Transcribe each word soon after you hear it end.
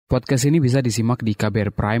Podcast ini bisa disimak di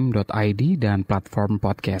kbrprime.id dan platform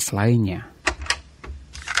podcast lainnya.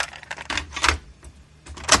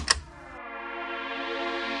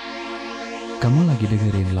 Kamu lagi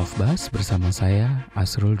dengerin Love Buzz bersama saya,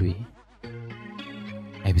 Asrul Dwi.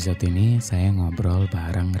 Episode ini saya ngobrol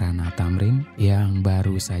bareng Rana Thamrin yang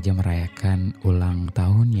baru saja merayakan ulang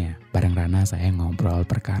tahunnya. Bareng Rana saya ngobrol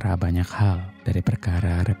perkara banyak hal, dari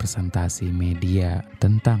perkara representasi media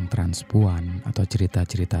tentang transpuan atau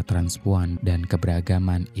cerita-cerita transpuan dan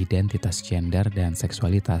keberagaman identitas gender dan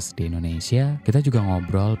seksualitas di Indonesia. Kita juga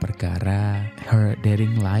ngobrol perkara her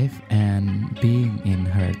dating life and being in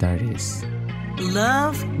her 30s.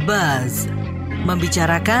 Love Buzz,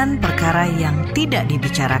 membicarakan perkara yang tidak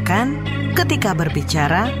dibicarakan ketika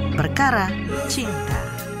berbicara perkara cinta.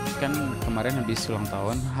 Kan kemarin habis ulang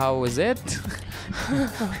tahun, how was it?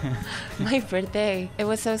 My birthday, it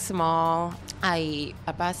was so small. I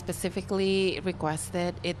specifically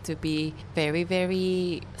requested it to be very,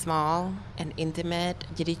 very small and intimate.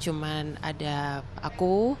 Jadi cuman ada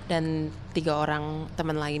aku dan 3 orang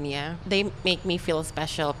teman lainnya. They make me feel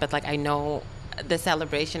special, but like I know the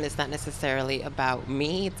celebration is not necessarily about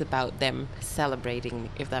me, it's about them celebrating,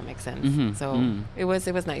 if that makes sense. It was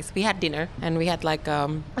nice. We had dinner and we had like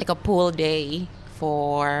a pool day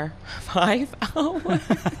for 5 hours.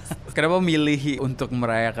 Kenapa milih untuk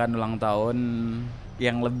merayakan ulang tahun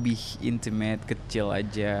yang lebih intimate, kecil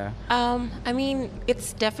aja? I mean,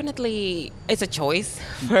 it's a choice,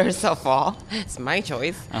 first of all. It's my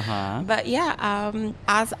choice. But yeah,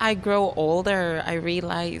 as I grow older, I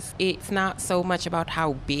realize it's not so much about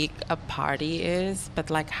how big a party is, but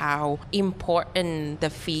like how important the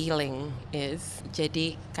feeling is.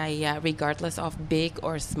 Jadi kayak regardless of big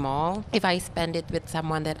or small, if I spend it with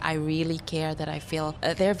someone that I really care, that I feel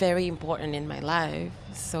they're very important in my life,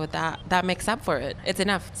 so that makes up for it. It's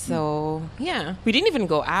enough. So yeah, we didn't even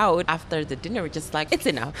go out after the dinner. We're just like, it's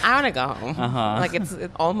enough. I want to go home. Like it's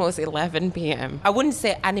almost 11 p.m. I wouldn't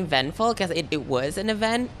say uneventful because it was an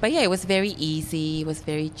event, but yeah, it was very easy. It was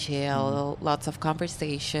very chill. Lots of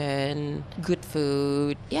conversation, good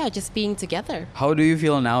food. Yeah, just being together. How do you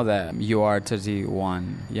feel now that you are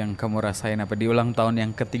 31? Yang kamu rasain apa di ulang tahun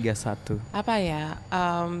yang ke-31? Apa ya?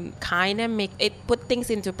 Kinda make it put things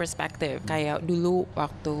into perspective. Kayak dulu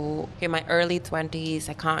waktu my early 20s,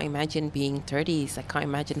 I can't imagine being 30s. I can't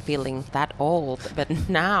imagine feeling that old. But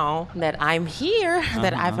now that I'm here,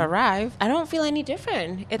 that I've arrived, I don't feel any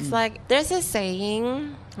different. It's like there's a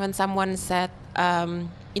saying when someone said,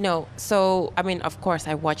 so, I mean, of course,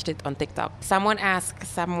 I watched it on TikTok. Someone asked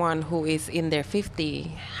someone who is in their 50,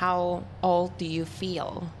 how old do you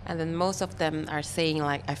feel? And then most of them are saying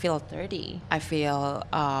like, I feel 30, I feel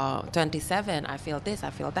 27, I feel this, I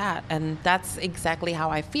feel that. And that's exactly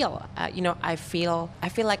how I feel. I feel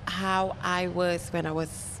like how I was when I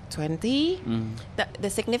was 20. The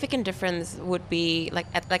significant difference would be like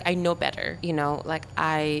I know better, like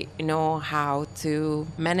I know how to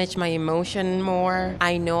manage my emotion more.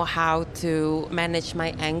 I know how to manage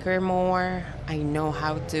my anger more. I know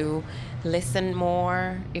how to listen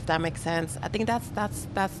more, if that makes sense. I think that's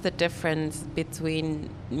the difference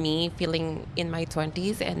between me feeling in my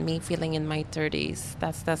 20s and me feeling in my 30s.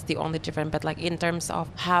 That's the only difference. But like in terms of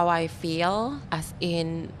how I feel as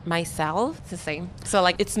in myself, it's the same. So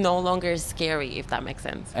like it's no longer scary, if that makes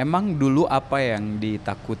sense. Emang dulu apa yang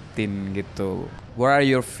ditakutin gitu? What are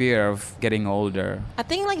your fear of getting older? I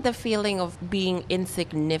think like the feeling of being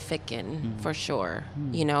insignificant for sure,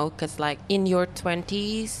 because like in your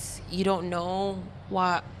 20s, you don't know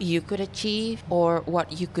what you could achieve or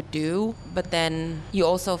what you could do, but then you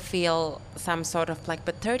also feel some sort of like,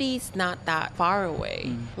 but 30 is not that far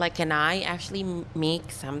away. Like, can I actually make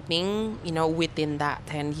something, within that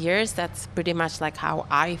 10 years? That's pretty much like how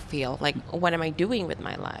I feel. Like, what am I doing with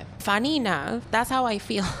my life? Funny enough, that's how I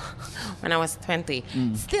feel when I was 20.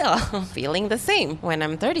 Still feeling the same when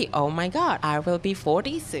I'm 30. Oh my God, I will be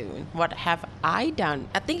 40 soon. What have I done?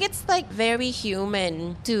 I think it's like very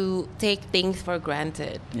human to take things for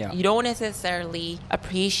granted. Yeah. You don't necessarily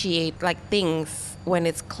appreciate like things when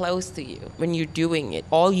it's close to you, when you're doing it.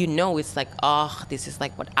 All you know is like, this is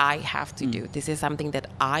like what I have to do. This is something that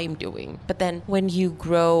I'm doing. But then when you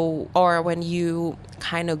grow or when you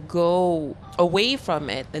kind of go away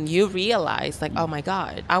from it, then you realize like, oh my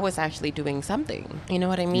God, I was actually doing something. You know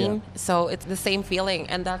what I mean? Yeah. So it's the same feeling.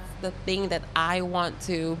 And that's the thing that I want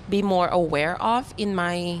to be more aware aware of in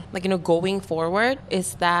my, going forward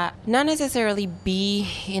is that not necessarily be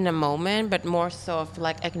in a moment, but more so of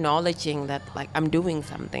like acknowledging that like I'm doing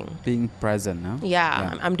something. Being present, no?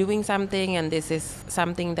 Yeah. I'm doing something, and this is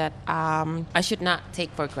something that I should not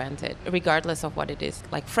take for granted, regardless of what it is.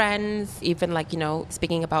 Like friends, even like,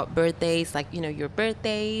 speaking about birthdays, like, your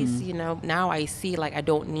birthdays, now I see like I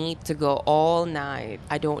don't need to go all night.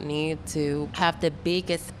 I don't need to have the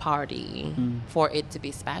biggest party for it to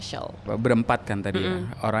be special. Berempat kan tadi ya,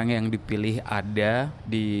 orang yang dipilih ada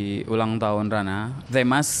di ulang tahun Rana, they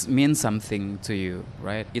must mean something to you,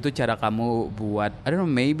 right? Itu cara kamu buat, I don't know,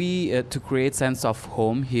 maybe to create sense of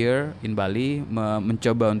home here in Bali,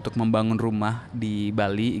 mencoba untuk membangun rumah di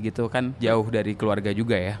Bali gitu kan, jauh dari keluarga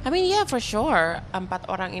juga ya. I mean, yeah, for sure. 4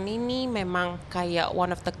 orang ini nih memang kayak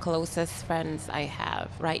one of the closest friends I have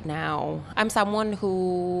right now. I'm someone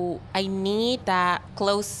who I need that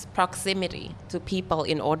close proximity to people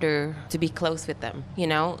in order to be close with them.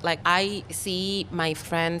 Like I see my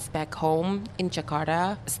friends back home in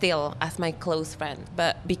Jakarta still as my close friend,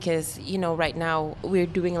 but because right now we're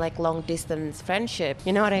doing like long distance friendship.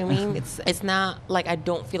 You know what I mean? It's not like I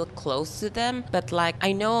don't feel close to them, but like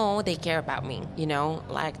I know they care about me.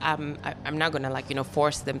 Like I'm not gonna like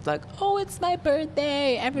force them to like, oh, it's my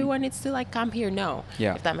birthday, everyone needs to like come here. No,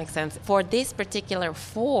 if that makes sense. For this particular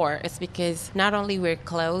 4, it's because not only we're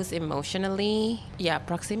close emotionally,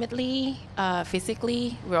 proximately,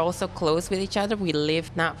 physically, we're also close with each other. We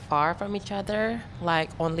live not far from each other, like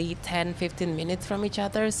only 10-15 minutes from each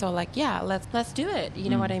other. So like, let's do it. You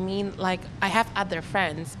know what I mean? Like I have other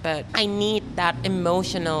friends, but I need that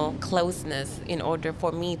emotional closeness in order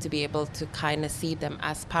for me to be able to kind of see them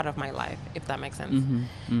as part of my life, if that makes sense.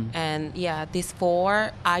 And these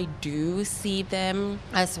 4, I do see them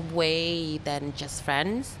as way than just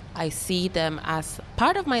friends. I see them as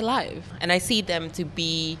part of my life, and I see them to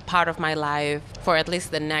be part of my life for at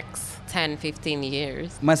least the next 10-15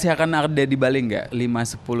 years. Masih akan ada di Bali nggak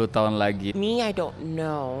 5-10 tahun lagi? Me, I don't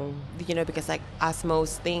know. Because like as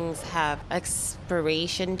most things have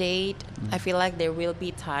expiration date, I feel like there will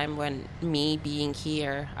be time when me being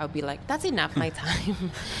here, I'll be like, that's enough my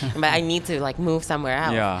time. But I need to like move somewhere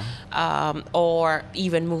else. Or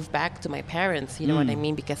even move back to my parents. You know what I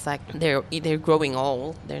mean? Because like they're growing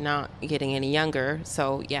old. They're not getting any younger.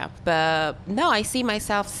 So but no, I see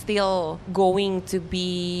myself still going to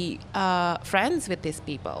be friends with these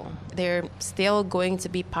people. They're still going to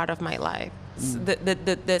be part of my life.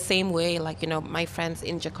 The same way, like, my friends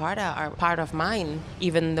in Jakarta are part of mine,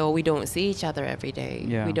 even though we don't see each other every day.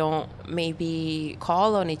 We don't maybe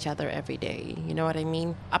call on each other every day. You know what I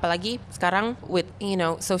mean? Apalagi sekarang with,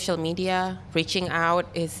 social media, reaching out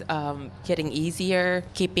is getting easier.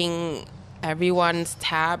 Keeping everyone's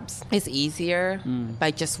tabs is easier by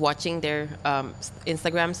just watching their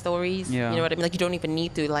Instagram stories. You know what I mean? Like you don't even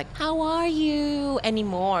need to like, how are you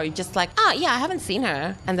anymore? You just like, I haven't seen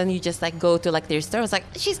her. And then you just like go to like their stories like,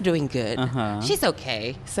 she's doing good. She's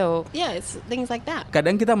okay. So it's things like that.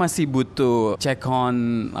 Kadang kita masih butuh check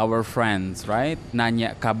on our friends, right?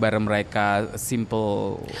 Nanya kabar mereka,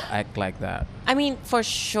 simple act like that. I mean, for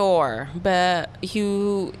sure, but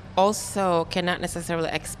you also cannot necessarily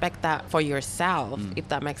expect that for yourself, if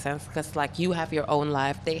that makes sense, because like you have your own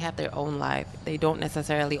life, they have their own life. They don't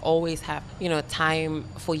necessarily always have, time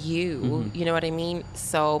for you. You know what I mean?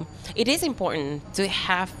 So it is important to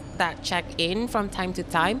have that check-in from time to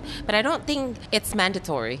time, but I don't think it's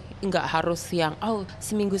mandatory. Nggak harus yang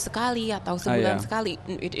seminggu sekali atau sebulan sekali.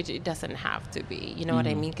 It doesn't have to be. You know what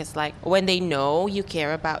I mean? Because like when they know you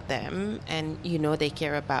care about them and they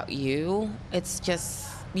care about you, it's just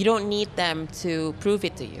you don't need them to prove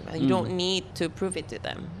it to you. You don't need to prove it to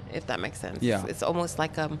them, if that makes sense. It's almost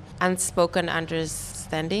like an unspoken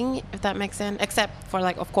understanding, if that makes sense. Except for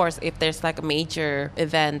like, of course, if there's like a major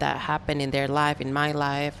event that happened in their life, in my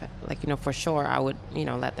life, like, for sure I would,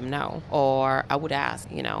 let them know. Or I would ask,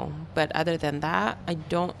 But other than that, I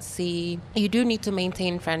don't see, you do need to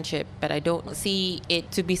maintain friendship, but I don't see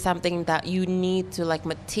it to be something that you need to like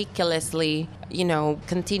meticulously,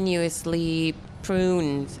 continuously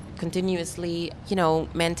prune, continuously,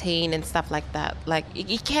 maintain and stuff like that. Like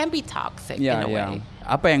it can be toxic in a way.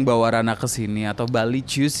 Apa yang bawa Rana ke sini, atau Bali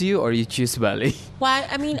choose you or you choose Bali? Well,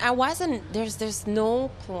 I mean, I wasn't. There's no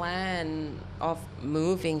plan of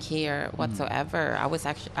moving here whatsoever. I was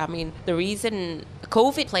actually. I mean, the reason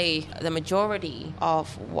COVID played the majority of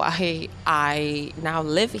why I now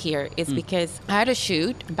live here is because I had a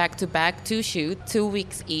shoot back to back, 2 shoots, 2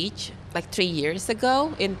 weeks each. like 3 years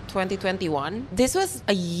ago in 2021. This was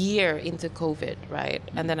a year into COVID, right?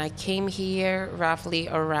 And then I came here roughly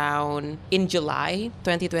around in July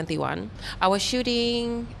 2021. I was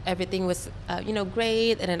shooting, everything was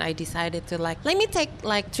great, and then I decided to let me take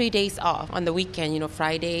 3 days off on the weekend,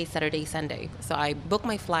 Friday, Saturday, Sunday. So I booked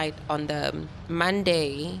my flight on the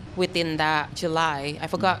Monday within that July. I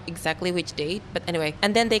forgot exactly which date, but anyway.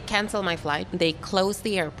 And then they canceled my flight. They closed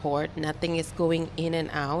the airport. Nothing is going in and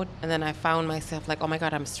out. And then I found myself oh my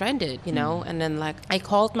God, I'm stranded, And then I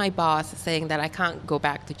called my boss saying that I can't go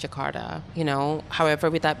back to Jakarta, However,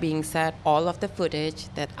 with that being said, all of the footage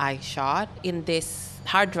that I shot in this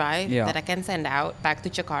hard drive that I can send out back to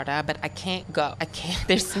Jakarta, but I can't go.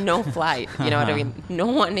 There's no flight. You know what I mean? No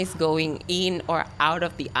one is going in or out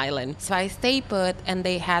of the island. So I stayed put, and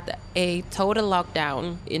they had a total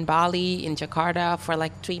lockdown in Bali, in Jakarta for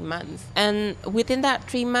 3 months. And within that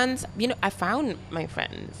 3 months, I found my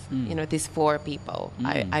friends, these 4 people.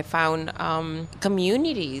 I found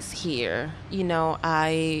communities here.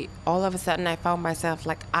 All of a sudden I found myself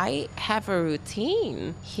I have a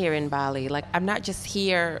routine here in Bali. I'm not just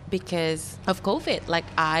here because of COVID.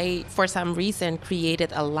 I, for some reason,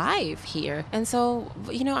 created a life here. And so,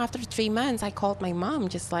 after 3 months, I called my mom,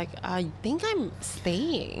 just I think I'm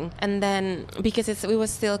staying. And then, because it was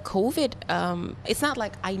still COVID, it's not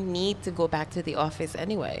I need to go back to the office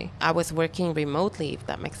anyway. I was working remotely, if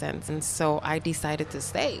that makes sense. And so I decided to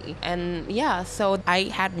stay. And so I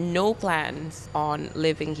had no plans on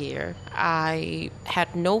living here. I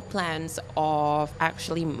had no plans of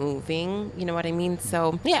actually moving, you know what I mean?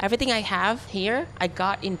 So everything I have here, I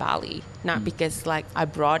got in Bali, not because I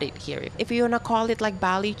brought it here. If you want to call it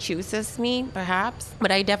Bali chooses me, perhaps,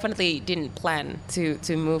 but I definitely didn't plan to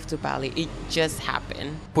move to Bali. It just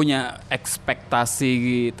happened. Punya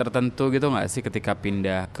ekspektasi tertentu gitu nggak sih ketika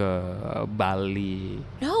pindah ke Bali?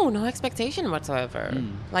 No expectation whatsoever.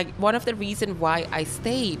 One of the reasons why I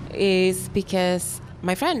stayed is because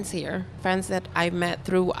my friends here, friends that I met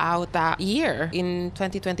throughout that year in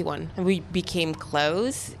 2021. And we became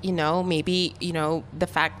close, maybe, the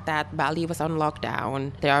fact that Bali was on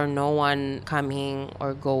lockdown, there are no one coming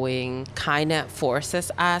or going, kind of forces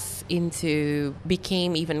us into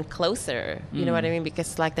became even closer. You know what I mean?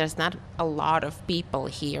 Because there's not a lot of people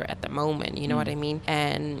here at the moment, you know what I mean?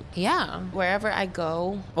 And wherever I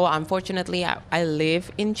go, unfortunately, I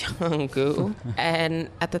live in Canggu. And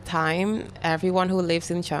at the time, everyone who lives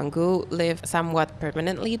in Canggu live somewhat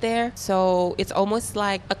permanently there. So it's almost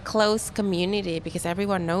like a close community because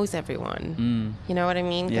everyone knows everyone. You know what I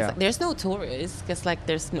mean? Because there's no tourists, because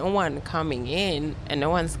there's no one coming in and no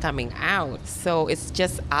one's coming out. So it's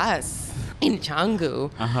just us in Canggu,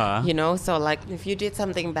 so if you did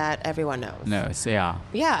something bad, everyone knows.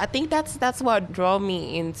 I think that's what drove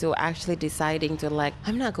me into actually deciding to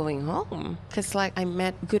I'm not going home, because I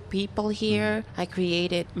met good people here. I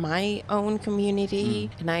created my own community,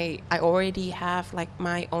 and I already have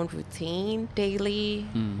my own routine daily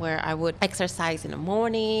where I would exercise in the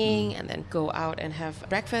morning and then go out and have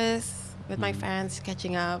breakfast with my friends,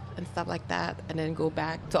 catching up and stuff like that, and then go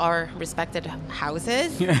back to our respected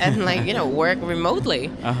houses and work remotely.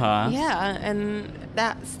 And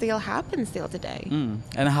that still happens still today.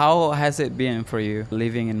 And how has it been for you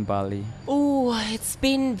living in Bali? Oh, it's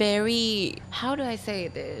been very, how do I say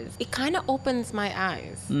this? It kind of opens my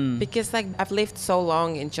eyes because I've lived so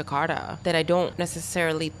long in Jakarta that I don't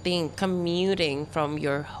necessarily think commuting from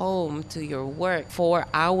your home to your work 4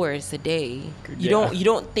 hours a day. You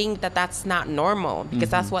don't think that that's not normal,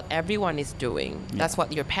 because that's what everyone is doing. That's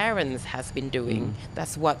what your parents has been doing.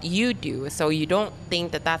 That's what you do. So you don't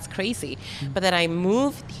think that that's crazy. But then I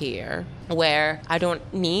moved here where I don't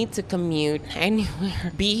need to commute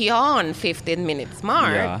anywhere beyond 15 minutes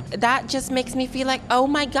mark. That just makes me feel oh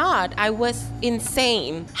my God, I was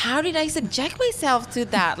insane. How did I subject myself to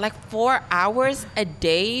that? 4 hours a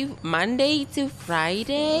day, Monday to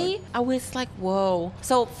Friday? I was whoa.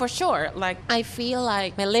 So for sure, I feel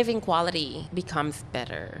my living quality becomes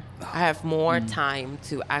better. I have more time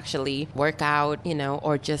to actually work out,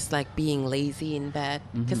 or just being lazy in bed.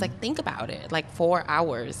 Because think about it, 4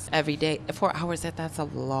 hours every day. 4 hours, that's a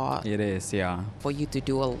lot. It is, for you to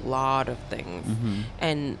do a lot of things.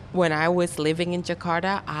 And when I was living in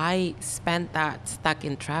Jakarta, I spent that stuck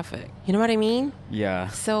in traffic. You know what I mean?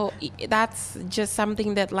 So that's just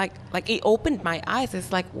something that it opened my eyes.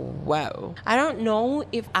 It's whoa. I don't know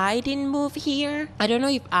if I didn't move here, I don't know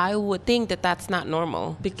if I would think that that's not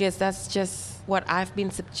normal, because that's just what I've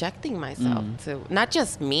been subjecting myself to. Not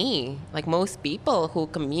just me, most people who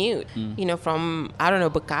commute, from, I don't know,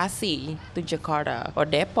 Bekasi, Bali to Jakarta or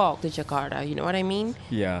Depok to Jakarta. You know what I mean?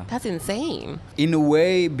 Yeah. That's insane. In a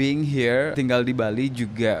way, being here, tinggal di Bali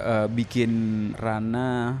juga bikin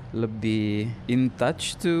Rana lebih in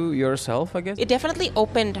touch to yourself, I guess. It definitely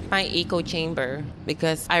opened my echo chamber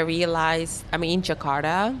because I realized, in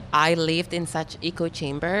Jakarta, I lived in such echo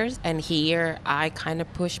chambers, and here I kind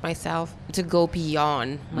of push myself to go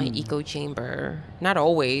beyond my echo chamber. Not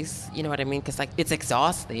always, you know what I mean? Because it's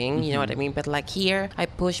exhausting, you know what I mean? But here, I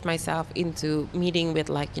push myself into meeting with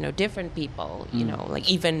different people,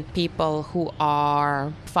 even people who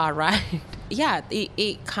are far right. Yeah,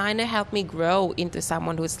 it kind of helped me grow into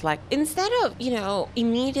someone who's instead of,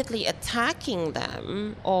 immediately attacking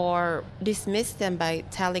them or dismiss them by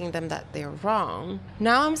telling them that they're wrong,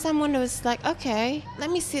 now I'm someone who's okay,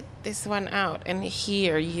 let me sit this one out and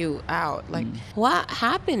hear you out. What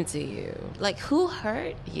happened to you? Who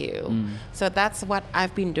hurt you? So that's what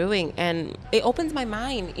I've been doing, and it opens my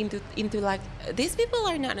mind into these people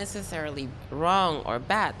are not necessarily wrong or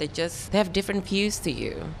bad. They have different views to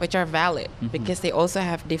you, which are valid. Because they also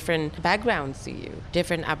have different backgrounds to you,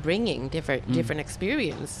 different upbringing, different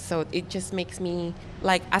experience. So it just makes me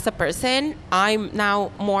as a person, I'm now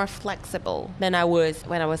more flexible than I was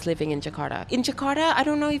when I was living in Jakarta. In Jakarta, I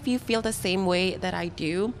don't know if you feel the same way that I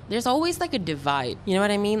do. There's always a divide. You know what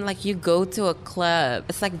I mean? You go to a club,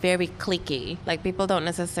 it's very cliquey. People don't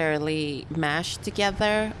necessarily mash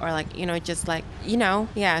together or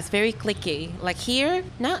yeah, it's very cliquey. Here,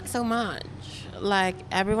 not so much.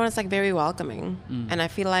 Everyone's very welcoming. And I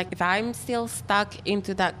feel if I'm still stuck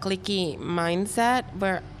into that cliquey mindset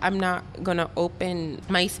where I'm not gonna open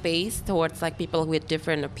my space towards people with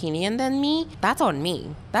different opinion than me, that's on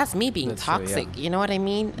me. That's me being toxic. You know what I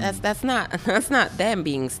mean? That's not them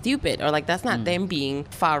being stupid or that's not them being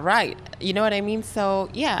far right. You know what I mean? So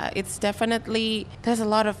yeah, it's definitely, there's a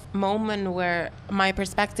lot of moment where my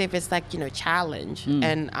perspective is challenged,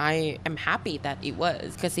 and I am happy that it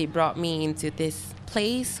was, because it brought me into this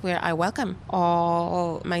place where I welcome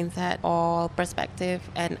all mindset, all perspective,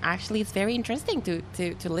 and actually it's very interesting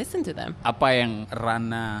to listen to them. Apa yang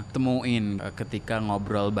Rana temuin ketika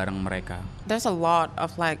ngobrol bareng mereka? There's a lot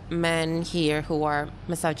of men here who are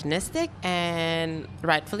misogynistic, and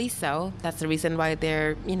rightfully so. That's the reason why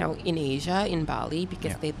they're in Asia, in Bali,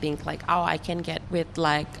 because they think I can get with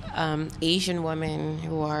Asian women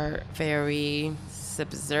who are very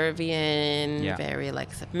subservient, very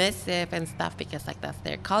submissive and stuff, because that's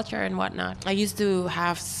their culture and whatnot. I used to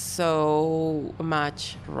have so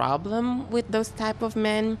much problem with those type of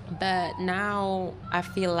men, but now I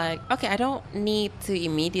feel okay, I don't need to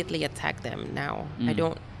immediately attack them now. I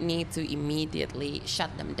don't need to immediately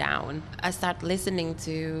shut them down. I start listening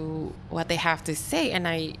to what they have to say, and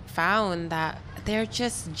I found that they're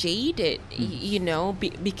just jaded,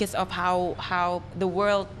 because of how the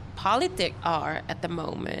world politics are at the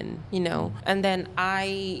moment, and then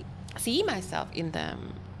I see myself in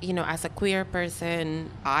them. As a queer person,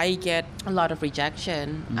 I get a lot of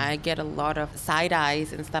rejection. I get a lot of side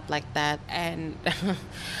eyes and stuff like that. And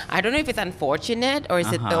I don't know if it's unfortunate or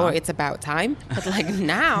or it's about time. But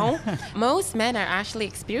now, most men are actually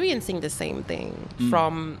experiencing the same thing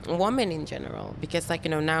from women in general. Because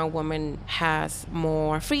now women has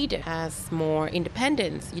more freedom, has more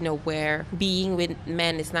independence, where being with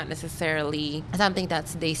men is not necessarily something that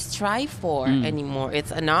they strive for anymore. It's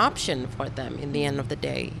an option for them in the end of the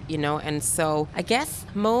day. And so I guess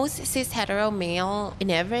most cis hetero male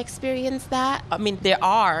never experience that. There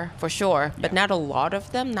are for sure, but not a lot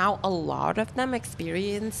of them. Now a lot of them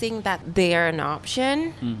experiencing that they're an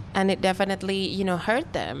option, and it definitely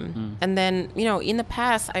hurt them. And then in the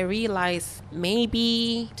past I realized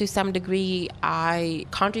maybe to some degree I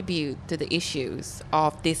contribute to the issues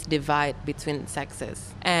of this divide between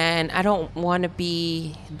sexes, and I don't want to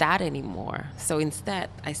be that anymore. So instead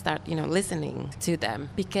I start listening to them,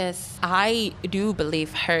 because I do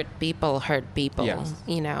believe hurt people. Yes,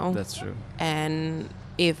 that's true. And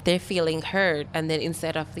if they're feeling hurt, and then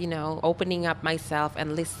instead of opening up myself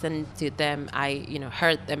and listen to them, I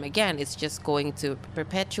hurt them again, it's just going to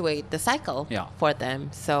perpetuate the cycle for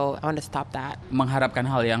them. So I want to stop that. Mengharapkan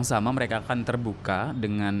hal yang sama, mereka akan terbuka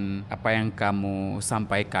dengan apa yang kamu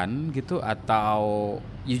sampaikan gitu, atau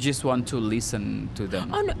you just want to listen to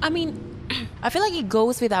them? Oh no, I feel it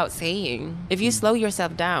goes without saying. If you slow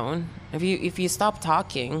yourself down, if you stop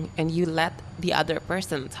talking and you let the other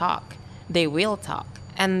person talk, they will talk.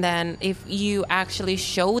 And then if you actually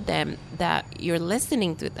show them that you're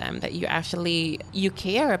listening to them, that you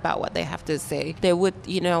care about what they have to say, they would,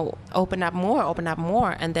 open up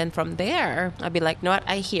more. And then from there, I'll be like, no,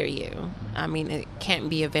 I hear you. I mean, it can't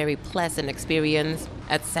be a very pleasant experience,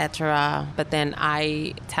 etc. But then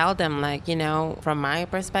I tell them, like, from my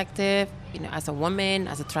perspective, as a woman,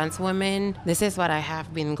 as a trans woman, this is what I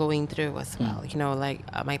have been going through as well.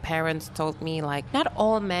 My parents told me, like, not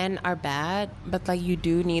all men are bad, but like you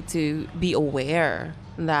do need to be aware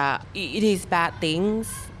that it is bad things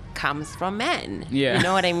comes from men. Yeah. You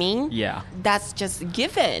know what I mean? Yeah. That's just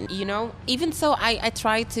given, Even so, I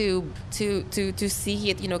try to see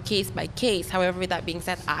it, case by case. However, that being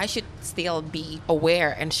said, I should still be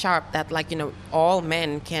aware and sharp that, like, all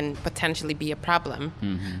men can potentially be a problem.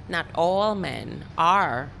 Mm-hmm. Not all men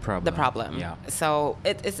are the problem. Yeah. So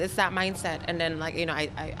it's that mindset. And then, like,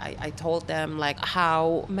 I told them, like,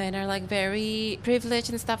 how men are, like, very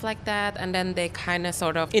privileged and stuff like that. And then they kind of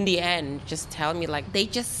sort of, in the end, just tell me, like, they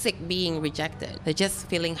just sick being rejected. They're just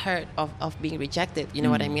feeling hurt of being rejected. You know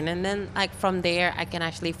what I mean? And then, like, from there, I can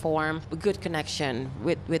actually form a good connection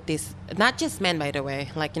with this, not just men, by the way,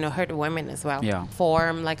 like, hurt women as well. Yeah.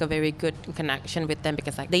 Form, like, a very good connection with them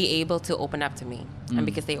because, like, they able to open up to me. And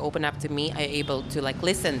because they open up to me, I able to, like,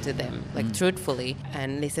 listen to them, like, truthfully,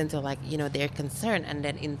 and listen to, like, their concern. And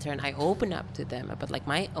then in turn, I open up to them about, like,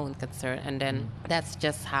 my own concern. And then that's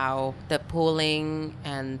just how the pulling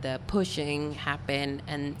and the pushing happen.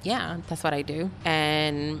 And yeah, that's what I do.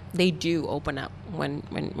 And they do open up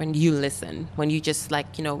when you listen, when you just, like,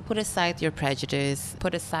 put aside your prejudice,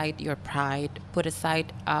 put aside your pride, put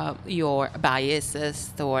aside your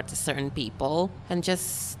biases towards certain people, and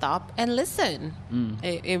just stop and listen.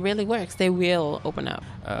 It really works. They will open up.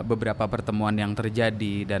 Beberapa pertemuan yang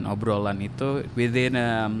terjadi dan obrolan itu within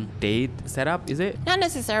a date setup, is it? Not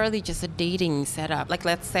necessarily just a dating setup. Like,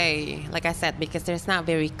 let's say, like I said, because there's not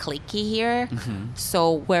very cliquey here.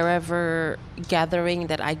 So wherever gathering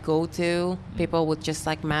that I go to, people would just,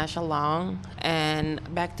 like, mash along. And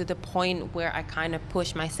back to the point where I kind of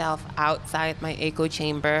push myself outside my echo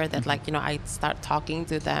chamber, that, like, I start talking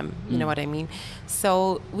to them. You know what I mean?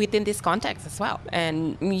 So within this context as well.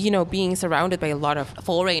 And, being surrounded by a lot of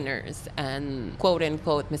foreigners and quote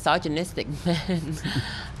unquote misogynistic men,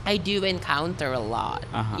 I do encounter a lot,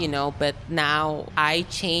 but now I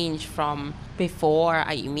change from before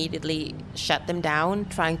I immediately shut them down,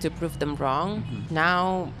 trying to prove them wrong.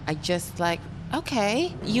 Now I just, like,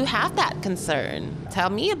 okay, you have that concern. Tell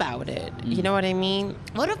me about it. You know what I mean?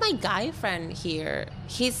 One of my guy friend here,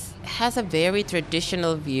 has a very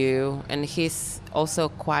traditional view, and he's also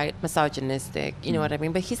quite misogynistic. You know what I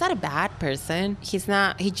mean? But he's not a bad person. He's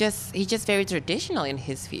not. He just very traditional in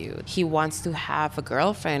his view. He wants to have a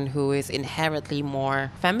girlfriend who is inherently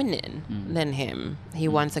more feminine than him. He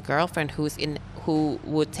wants a girlfriend who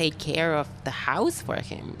would take care of the house for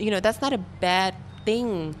him. That's not a bad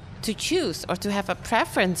thing to choose or to have a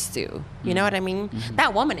preference to. You know what I mean?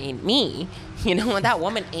 That woman ain't me. That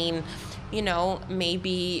woman ain't,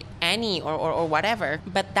 maybe Annie or whatever.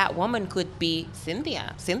 But that woman could be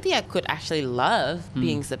Cynthia. Cynthia could actually love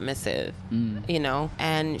being submissive,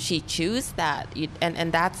 and she choose that.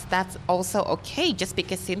 And that's also okay. Just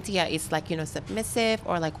because Cynthia is, like, submissive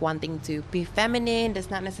or, like, wanting to be feminine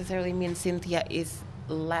does not necessarily mean Cynthia is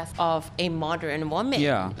less of a modern woman.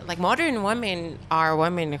 Yeah. Like, modern women are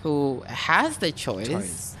women who has the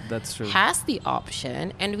choice. That's true. Has the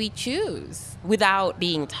option, and we choose without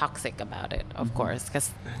being toxic about it, of course,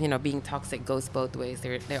 because being toxic goes both ways.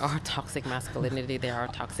 There are toxic masculinity, there are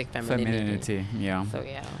toxic femininity. Yeah. So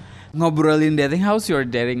yeah. Ngobrolin dating, how's your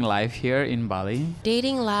dating life here in Bali?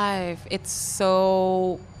 Dating life, it's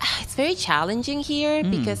very challenging here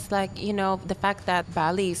because, like, the fact that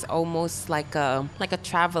Bali is almost like a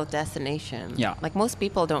travel destination. Yeah. Like, most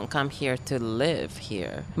people don't come here to live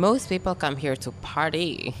here. Most people come here to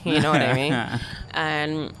party. You know what I mean?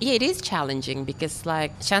 And yeah, it is challenging because,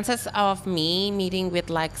 like, chances of me meeting with,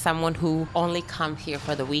 like, someone who only come here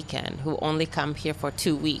for the weekend, who only come here for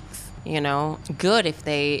 2 weeks. Good if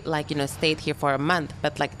they, like, stayed here for a month,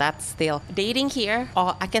 but, like, that's still dating here.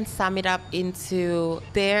 Or I can sum it up into,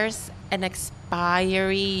 there's an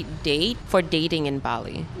expiry date for dating in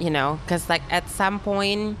Bali, because, like, at some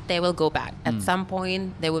point they will go back. At some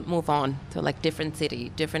point they would move on to, like, different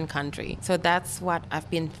city, different country. So that's what I've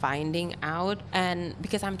been finding out. And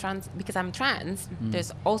because I'm trans,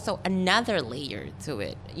 there's also another layer to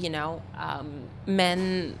it.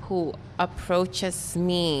 Men who approaches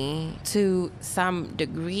me to some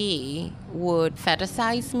degree would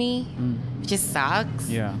fetishize me, which just sucks.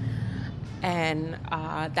 Yeah. And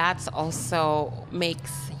that's also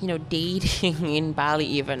makes, dating in Bali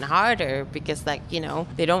even harder because they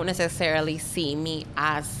don't necessarily see me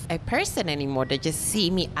as a person anymore. They just see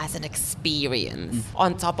me as an experience.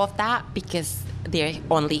 On top of that, because they're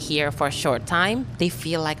only here for a short time, they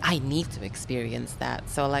feel like I need to experience that.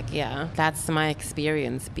 So that's my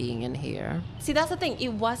experience being in here. See, that's the thing.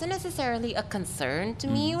 It wasn't necessarily a concern to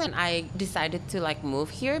me when I decided to move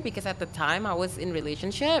here, because at the time I was in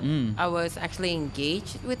relationship. I was actually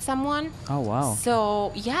engaged with someone. Oh, wow.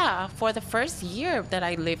 So for the first year that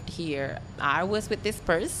I lived here, I was with this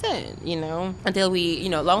person, until we,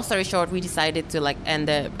 long story short, we decided to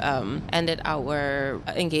ended our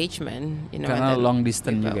engagement, Karena long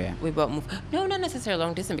distance juga ya? We both moved. No, not necessarily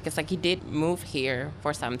long distance, because he did move here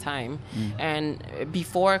for some time. And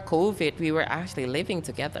before COVID, we were actually living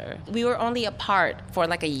together. We were only apart for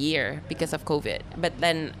a year because of COVID. But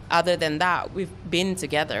then other than that, we've been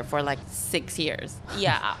together for 6 years.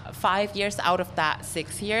 5 years out of that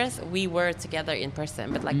 6 years, we were together in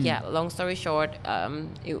person. But long story short,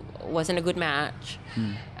 it wasn't a good match.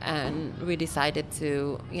 And we decided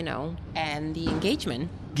to, end the engagement.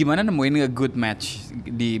 Gimana nemuin a good match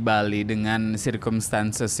di Bali dengan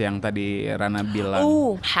circumstances yang tadi Rana bilang?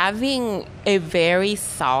 Having a very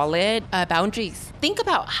solid boundaries. Think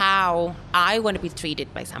about how I want to be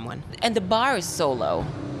treated by someone. And the bar is so low.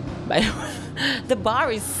 By the way, the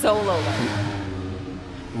bar is so low.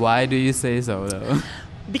 Why do you say so though?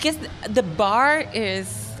 Because the bar is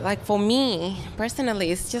for me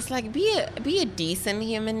personally, it's just be a decent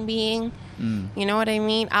human being. You know what I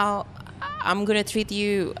mean? I'm gonna treat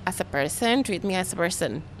you as a person. Treat me as a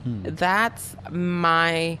person. That's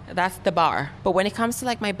the bar. But when it comes to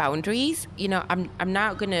my boundaries, I'm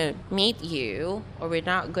not gonna meet you, or we're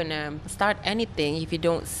not gonna start anything if you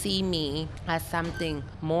don't see me as something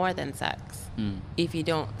more than sex. If you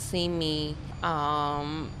don't see me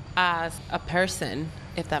as a person,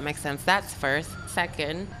 if that makes sense. That's first.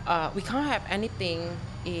 Second, we can't have anything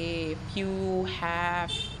if you have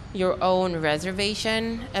your own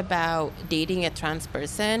reservation about dating a trans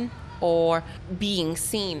person or being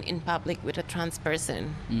seen in public with a trans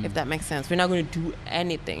person, if that makes sense. We're not going to do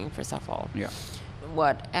anything, first of all. Yeah.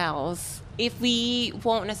 What else? If we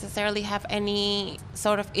won't necessarily have any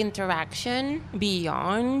sort of interaction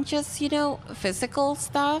beyond just, physical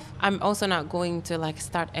stuff, I'm also not going to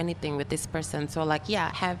start anything with this person. So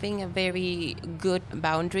having a very good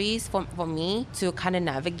boundaries for me to kind of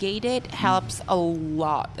navigate it helps a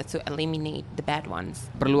lot to eliminate the bad ones.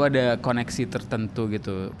 Perlu ada koneksi tertentu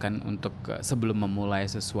gitu kan untuk sebelum memulai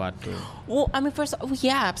sesuatu. Well, I mean,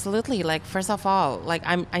 absolutely. First of all,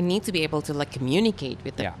 I need to be able to communicate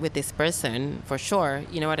with this person. For sure,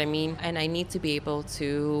 you know what I mean? And I need to be able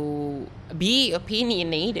to be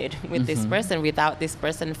opinionated with this person without this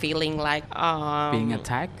person feeling being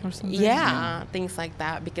attacked or something. Yeah, things like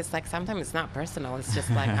that. Because sometimes it's not personal. It's just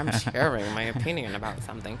I'm sharing my opinion about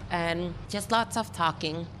something. And just lots of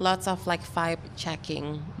talking, lots of vibe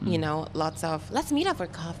checking, lots of let's meet up for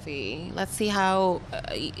coffee. Let's see how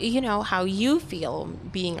how you feel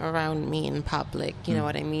being around me in public. You know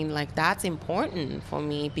what I mean? That's important for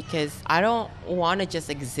me, because I don't want to just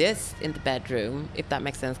exist in the bedroom, if that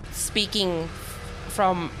makes sense. Speaking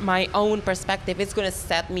from my own perspective, it's going to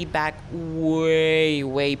set me back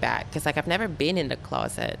way back, because I've never been in the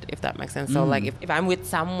closet, if that makes sense. So if I'm with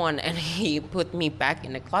someone and he put me back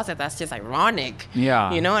in the closet, that's just ironic.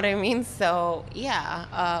 Yeah, you know what I mean? So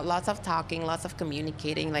lots of talking, lots of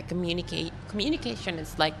communicating. Communication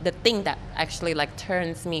is the thing that actually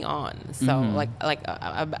turns me on. So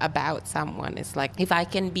about someone, it's if I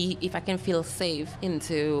can feel safe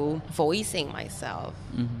into voicing myself,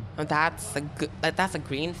 that's a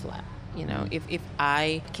green flag. If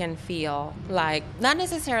I can feel not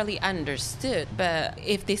necessarily understood, but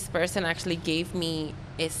if this person actually gave me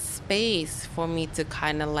a space for me to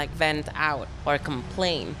kind of vent out or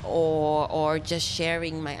complain or just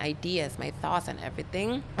sharing my ideas, my thoughts and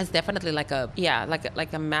everything, it's definitely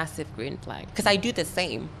a massive green flag, because I do the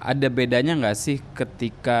same. Ada bedanya nggak sih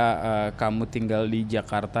ketika kamu tinggal di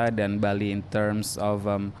Jakarta dan Bali in terms of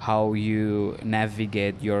how you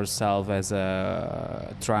navigate yourself as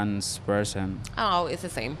a trans person? Oh, it's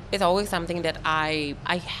the same. It's always something that I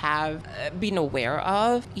have been aware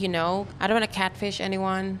of. I don't want to catfish anyone.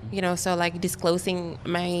 anyone, so like disclosing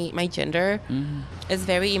my gender is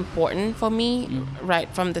very important for me right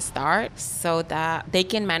from the start, so that they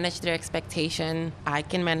can manage their expectation, I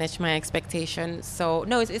can manage my expectation. So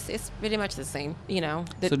no, it's pretty much the same,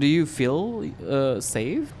 So do you feel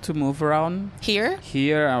safe to move around here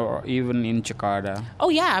or even in Jakarta? Oh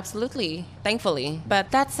yeah, absolutely, thankfully.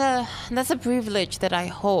 But that's a privilege that I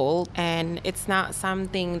hold, and it's not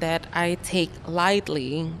something that I take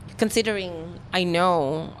lightly, considering I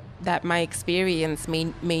know that my experience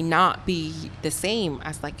may not be the same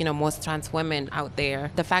as like most trans women out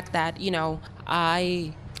there. The fact that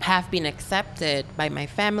I have been accepted by my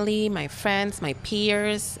family, my friends, my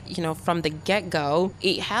peers, from the get-go,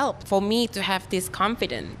 it helped for me to have this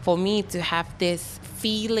confidence, for me to have this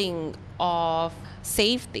feeling of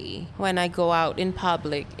safety when I go out in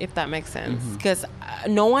public, if that makes sense. Because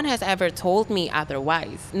no one has ever told me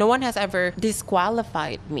otherwise. No one has ever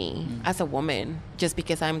disqualified me as a woman just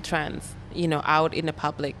because I'm trans, out in the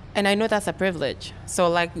public. And I know that's a privilege. So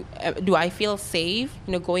like, do I feel safe,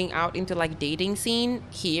 going out into like dating scene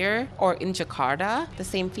here or in Jakarta? The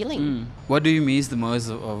same feeling. What do you miss the most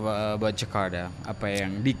about Jakarta? Apa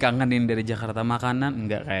yang dikangenin dari Jakarta? Makanan?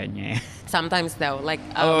 Enggak kayaknya. Sometimes though, like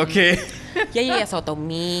okay. yeah, soto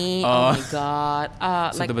mie. Oh my god.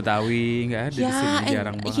 Soto Betawi nggak ada di sini,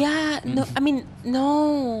 jarang banget. Yeah, no, I mean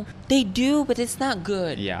no, they do, but it's not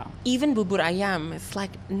good. Yeah. Even bubur ayam, it's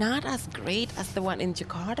like not as great as the one in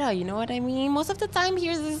Jakarta. You know what I mean? Most of the time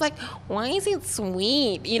here is like, why is it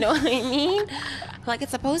sweet? You know what I mean? Like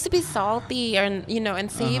it's supposed to be salty and and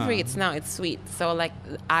savory. It's not. It's sweet. So like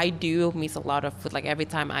I do miss a lot of food. Like every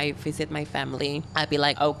time I visit my family, I'd be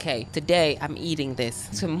like, okay, today I'm eating this.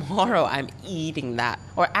 Tomorrow I'm eating that.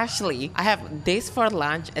 Or actually, I have this for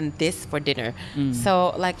lunch and this for dinner.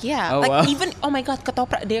 So like yeah, even oh my god,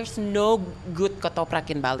 ketoprak. There's no good ketoprak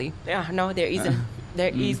in Bali. Yeah, no, there isn't.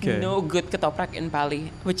 There is no good ketoprak in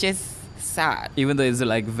Bali, which is sad. Even though it's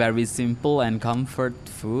like very simple and comfort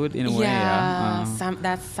food in a way. Yeah.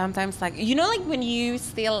 That's sometimes like like when you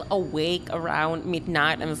still awake around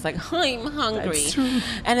midnight and it's like I'm hungry. That's true.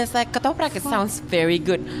 And it's like ketoprak. It sounds very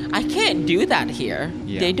good. I can't do that here.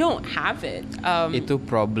 Yeah. They don't have it. Itu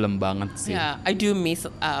problem banget sih. Yeah, I do miss.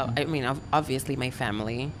 I mean, obviously my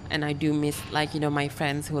family, and I do miss like my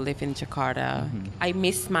friends who live in Jakarta. I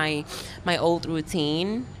miss my old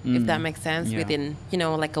routine, if that makes sense. Yeah. Within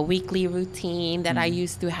like a weekly routine that I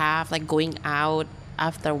used to have, like going out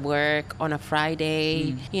after work on a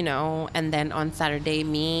Friday, and then on Saturday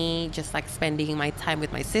me just like spending my time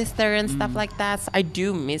with my sister and stuff like that. So I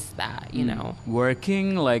do miss that,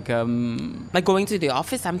 Working like going to the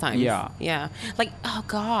office sometimes. Yeah. Like oh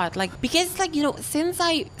god, like because like since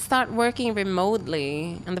I start working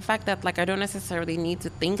remotely, and the fact that like I don't necessarily need to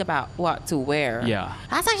think about what to wear. Yeah.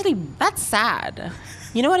 That's sad.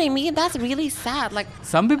 You know what I mean? That's really sad. Like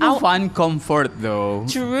some people find comfort though.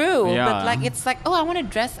 True. Yeah. But like it's like, oh, I want to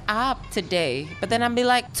dress up today. But then I'll be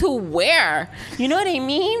like, to where? You know what I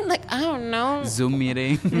mean? Like I don't know. Zoom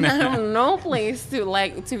meeting. I have no place to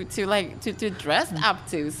dress up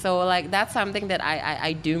to. So like that's something that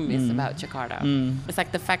I do miss about Jakarta. It's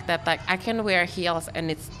like the fact that like I can wear heels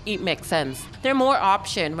and it makes sense. There are more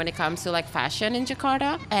options when it comes to like fashion in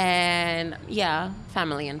Jakarta, and yeah,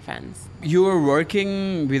 family and friends. You were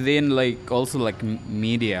working within like also like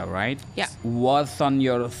media, right? Yeah. What's on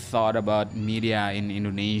your thought about media in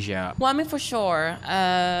Indonesia? Well, I mean, for sure,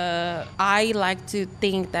 I like to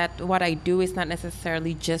think that what I do is not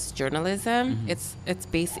necessarily just journalism.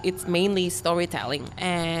 It's mainly storytelling,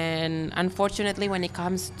 and unfortunately, when it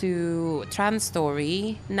comes to trans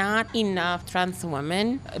story, not enough trans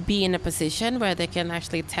women be in a position where they can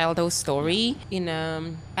actually tell those story in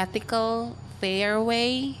an ethical, fair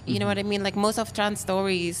way. You know what I mean? Like most of trans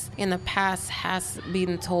stories in the past has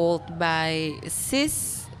been told by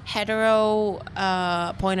cis hetero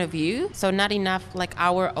point of view, so not enough like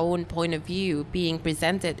our own point of view being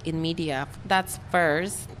presented in media. That's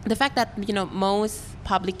first. The fact that most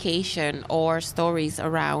publication or stories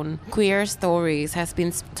around queer stories has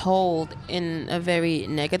been told in a very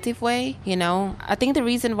negative way. I think the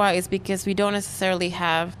reason why is because we don't necessarily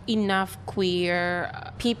have enough queer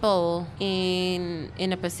people in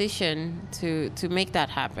a position to make that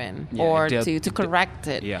happen, or to correct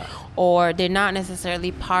it, or they're not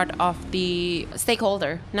necessarily part part of the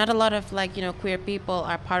stakeholder. Not a lot of like, queer people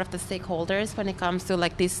are part of the stakeholders when it comes to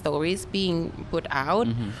like these stories being put out.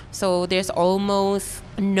 So there's almost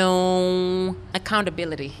no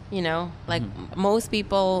accountability, like most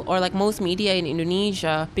people or like most media in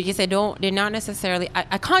Indonesia, because they're not necessarily,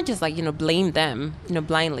 I can't just like, blame them,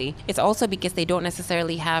 blindly. It's also because they don't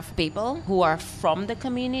necessarily have people who are from the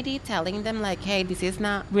community telling them like, hey,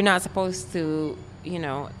 we're not supposed to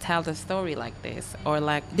tell the story like this, or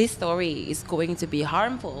like this story is going to be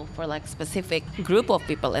harmful for like specific group of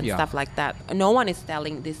people and stuff like that. No one is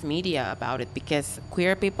telling this media about it because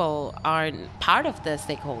queer people aren't part of the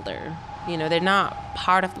stakeholder. They're not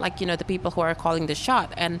part of like, the people who are calling the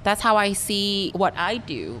shot. And that's how I see what I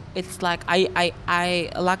do. It's like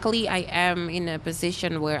I luckily I am in a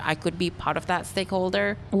position where I could be part of that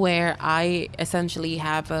stakeholder, where I essentially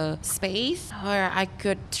have a space where I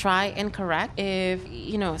could try and correct if,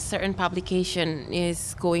 certain publication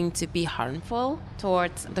is going to be harmful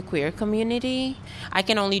towards the queer community. I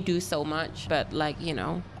can only do so much, but like,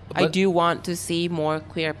 I do want to see more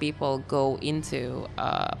queer people go into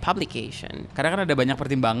publication. Karena kan ada banyak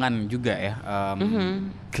pertimbangan juga ya,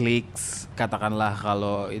 clicks, katakanlah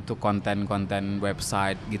kalau itu konten-konten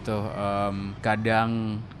website gitu,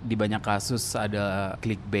 kadang di banyak kasus ada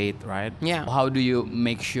clickbait, right? Yeah. How do you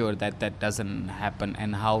make sure that doesn't happen,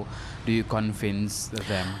 and how do you convince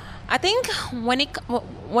them? I think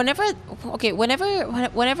whenever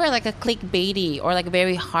like a clickbaity or like a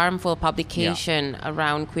very harmful publication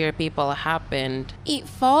around queer people happened, it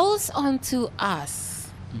falls onto us,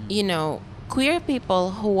 queer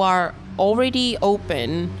people who are already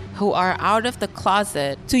open, who are out of the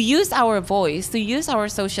closet, to use our voice, to use our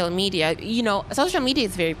social media. Social media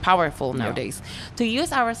is very powerful nowadays. To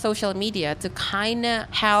use our social media to kind of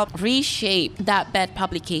help reshape that bad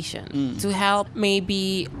publication, to help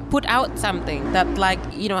maybe put out something that like,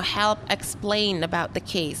 help explain about the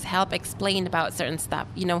case, help explain about certain stuff.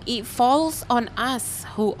 It falls on us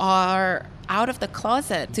who are out of the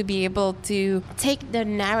closet to be able to take the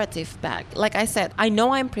narrative back. Like I said, I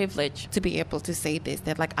know I'm privileged to be able to say this,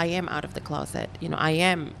 that like I am out of the closet. I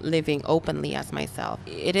am living openly as myself.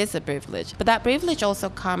 It is a privilege. But that privilege also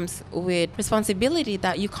comes with responsibility,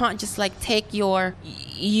 that you can't just like take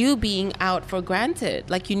you being out for granted.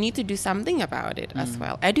 Like you need to do something about it as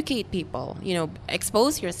well. Educate people,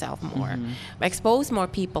 expose yourself more. Expose more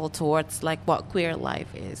people towards like what queer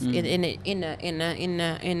life is in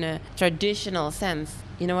a traditional sense.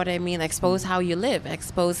 You know what I mean? Expose how you live,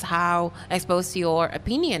 expose your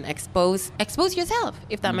opinion, expose yourself,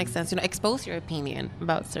 if that makes sense. Expose your opinion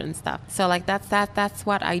about certain stuff. So like that's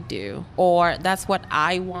what I do, or that's what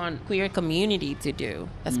I want queer community to do,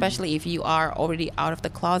 especially if you are already out of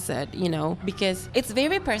the closet, because it's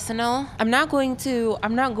very personal. I'm not going to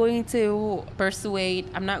persuade,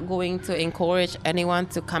 I'm not going to encourage anyone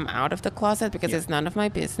to come out of the closet, because it's none of my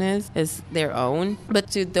business, it's their own.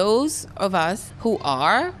 But to those of us who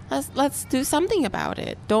are, let's do something about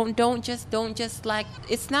it. Don't just like,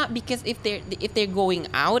 it's not because if they're going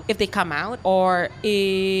out, if they come out, or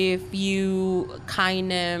if you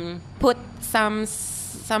kind of put some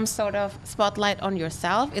sort of spotlight on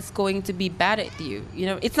yourself, it's going to be bad at you.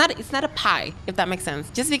 It's not a pie, if that makes sense.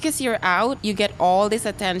 Just because you're out, you get all this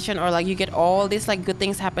attention, or like you get all these like good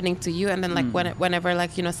things happening to you, and then like whenever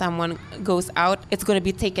like someone goes out, it's going to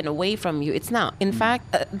be taken away from you. It's not. In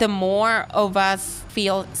fact, the more of us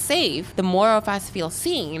feel safe, the more of us feel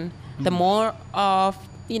seen, the more of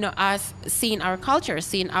us seeing our culture,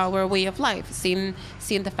 seeing our way of life, seeing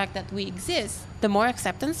the fact that we exist, the more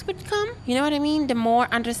acceptance would come. You know what I mean? The more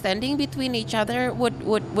understanding between each other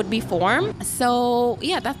would be formed. So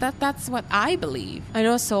yeah, that's what I believe. I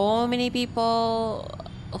know so many people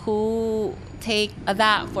who take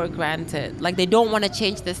that for granted. Like they don't want to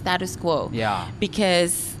change the status quo. Yeah.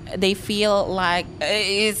 Because they feel like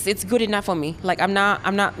it's good enough for me. Like I'm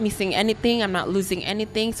not missing anything. I'm not losing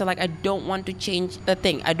anything. So like I don't want to change the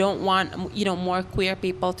thing. I don't want more queer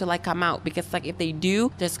people to like come out, because like if they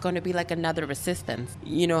do, there's going to be like another resistance.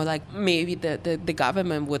 Like maybe the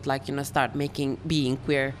government would like start making being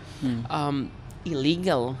queer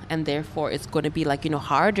illegal, and therefore it's going to be like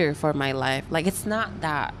harder for my life. Like it's not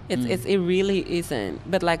that. It really isn't.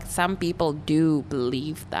 But like some people do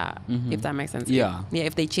believe that, if that makes sense. Yeah.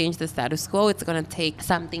 If they change the status quo, it's going to take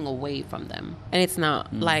something away from them, and it's not.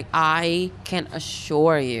 Like I can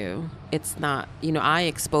assure you it's not, I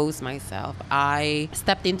exposed myself. I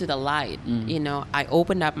stepped into the light, I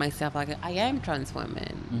opened up myself, like I am trans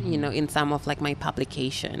woman, in some of like my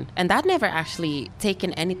publication. And that never actually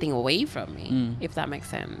taken anything away from me, if that makes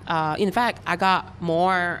sense. In fact, I got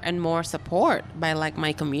more and more support by like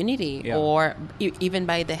my community or even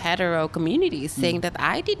by the hetero community saying that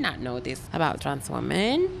I did not know this about trans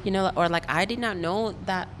women, or like I did not know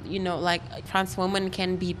that, like trans women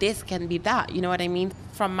can be this, can be that, you know what I mean?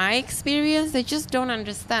 From my experience, they just don't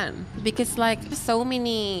understand because like so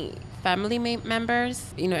many family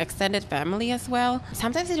members, extended family as well,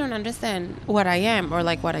 sometimes they don't understand what I am or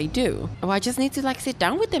like what I do. Or I just need to like sit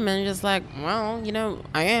down with them and just like, well,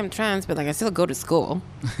 I am trans, but like I still go to school.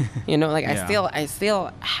 Like I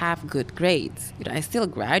still have good grades. I still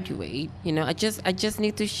graduate. I just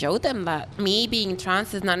need to show them that me being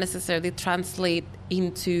trans does not necessarily translate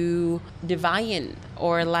into deviant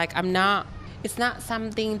or like it's not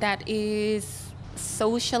something that is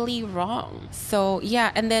socially wrong. So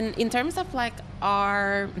yeah, and then in terms of like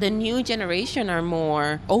the new generation are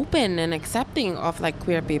more open and accepting of like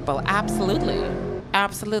queer people.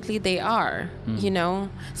 Absolutely they are.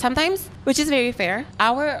 Sometimes, which is very fair,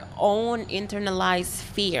 our own internalized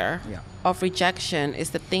fear of rejection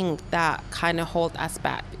is the thing that kind of hold us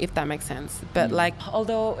back, if that makes sense. But like,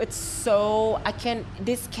 although it's so,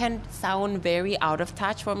 this can sound very out of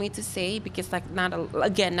touch for me to say because like not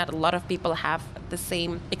a lot of people have the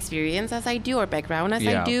same experience as I do or background as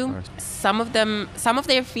I do. Some of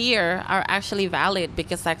their fear are actually valid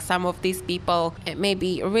because like some of these people, it may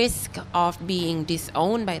be risk of being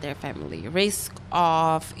disowned by their family, risk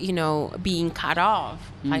of, being cut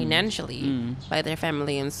off financially by their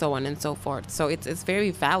family and so on and so forth. So it's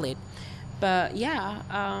very valid. But yeah,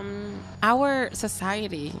 our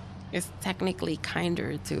society is technically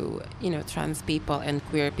kinder to, trans people and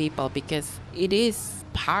queer people because it is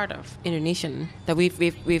part of Indonesian that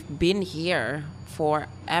we've been here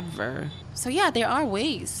forever. So yeah, there are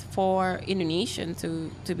ways for Indonesian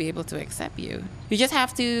to be able to accept you. You just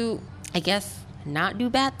have to, I guess, not do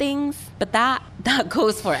bad things, but that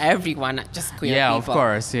goes for everyone, not just queer people. Yeah, of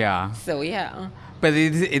course, yeah. So yeah. But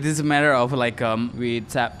it is a matter of like we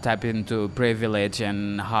tap into privilege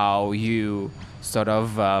and how you sort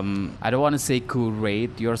of I don't want to say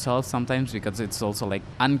curate yourself sometimes because it's also like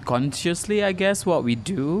unconsciously, I guess, what we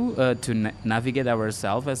do to navigate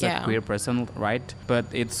ourselves as a queer person, right? But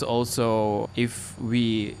it's also if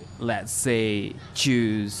we, let's say,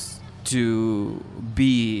 choose to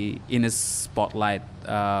be in a spotlight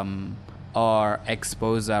or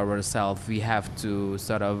expose ourselves, we have to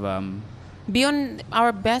sort of be on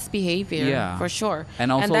our best behavior, for sure.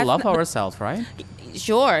 And also love ourselves, right?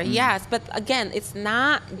 Sure, yes. But again, it's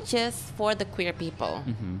not just for the queer people.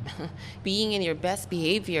 Being in your best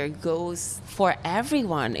behavior goes for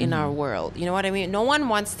everyone in our world. You know what I mean? No one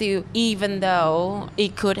wants to, even though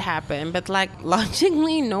it could happen, but like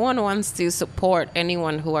logically, no one wants to support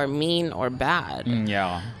anyone who are mean or bad.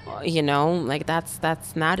 Like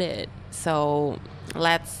that's not it. So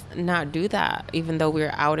let's not do that. Even though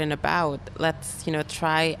we're out and about, let's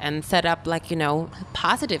try and set up like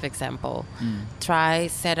positive example. Try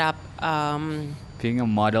set up being a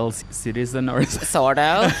model citizen or sort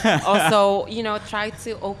of. Also, try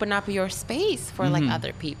to open up your space for like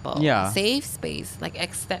other people. Safe space, like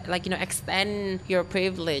extend your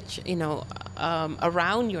privilege,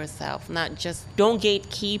 around yourself, not just don't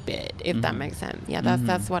gatekeep it, if that makes sense. Yeah,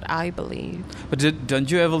 that's what I believe. But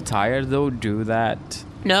don't you ever tired though do that?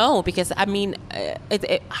 No, because I mean,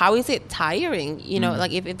 how is it tiring?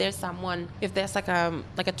 Like if there's like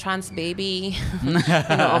a trans baby,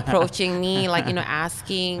 approaching me, like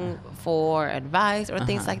asking for advice or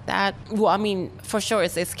things like that. Well, I mean, for sure,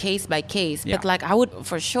 it's case by case. But like, I would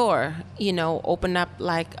for sure, open up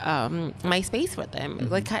like my space for them.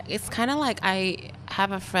 Like it's kind of like I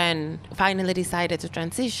have a friend finally decided to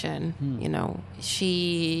transition.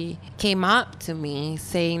 She came up to me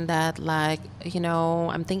saying that like,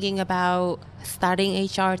 I'm thinking about starting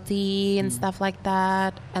HRT and stuff like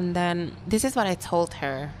that. And then this is what I told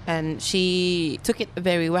her, and she took it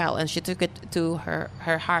very well, and she took it to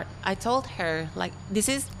her heart. I told her like,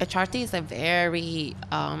 HRT is a very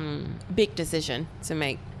big decision to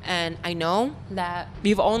make. And I know that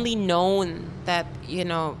we've only known that,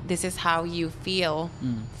 this is how you feel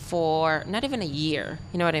for not even a year.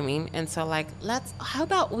 You know what I mean? And so like, how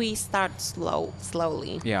about we start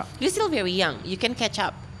slowly? Yeah. You're still very young. You can catch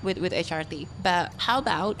up with HRT. But how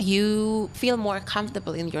about you feel more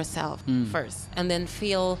comfortable in yourself first, and then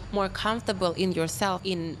feel more comfortable in yourself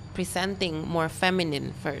in presenting more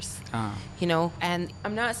feminine first. And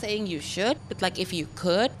I'm not saying you should, but like if you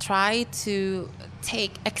could try to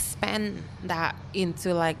expand that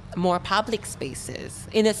into like more public spaces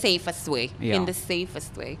in the safest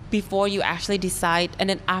way, before you actually decide. And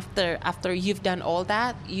then after you've done all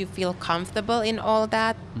that, you feel comfortable in all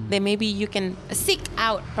that, then maybe you can seek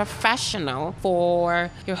out professional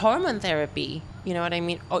for your hormone therapy. You know what I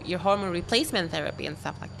mean? Or your hormone replacement therapy and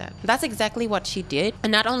stuff like that. That's exactly what she did.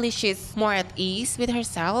 And not only she's more at ease with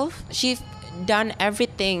herself, she's done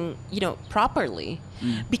everything, properly.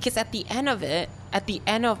 Because at the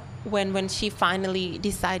end of when she finally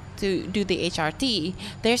decided to do the HRT,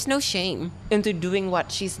 there's no shame into doing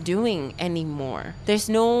what she's doing anymore. There's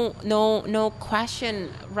no question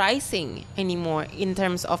rising anymore in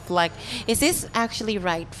terms of like, is this actually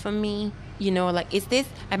right for me? Is this,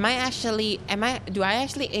 do I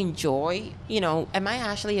actually enjoy, am I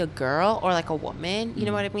actually a girl or like a woman? You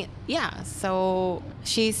know what I mean? Yeah. So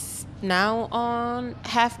she's now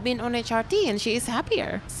have been on HRT and she is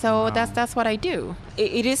happier. So that's what I do.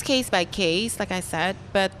 It is case by case, like I said,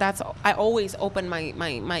 but I always open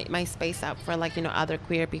my space up for like, other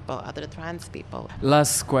queer people, other trans people.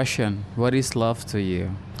 Last question. What is love to you?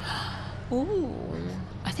 Ooh,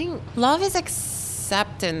 I think love is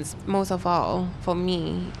acceptance most of all for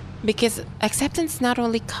me, because acceptance not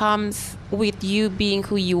only comes with you being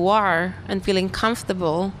who you are and feeling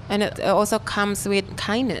comfortable, and it also comes with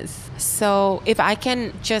kindness. So if I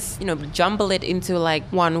can just jumble it into like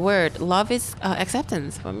one word, love is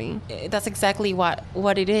acceptance for me. That's exactly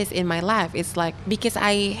what it is in my life. It's like, because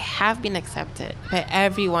I have been accepted by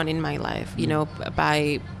everyone in my life,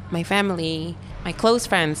 by my family, my close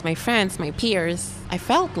friends, my peers. I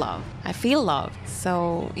felt love. I feel love.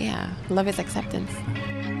 So yeah, love is acceptance.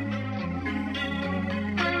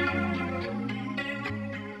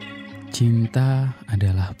 Cinta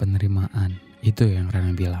adalah penerimaan. Itu yang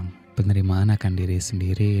Rana bilang. Penerimaan akan diri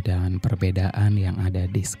sendiri dan perbedaan yang ada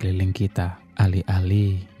di sekeliling kita.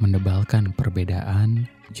 Alih-alih mendebalkan perbedaan,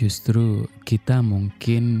 justru kita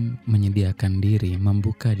mungkin menyediakan diri,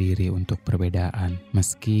 membuka diri untuk perbedaan,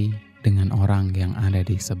 meski dengan orang yang ada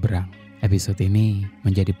di seberang. Episode ini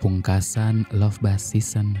menjadi pungkasan Love Buzz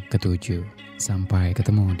season ke-7. Sampai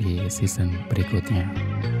ketemu di season berikutnya.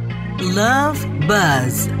 Love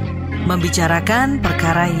Buzz, membicarakan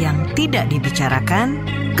perkara yang tidak dibicarakan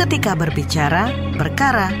ketika berbicara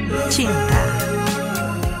perkara cinta.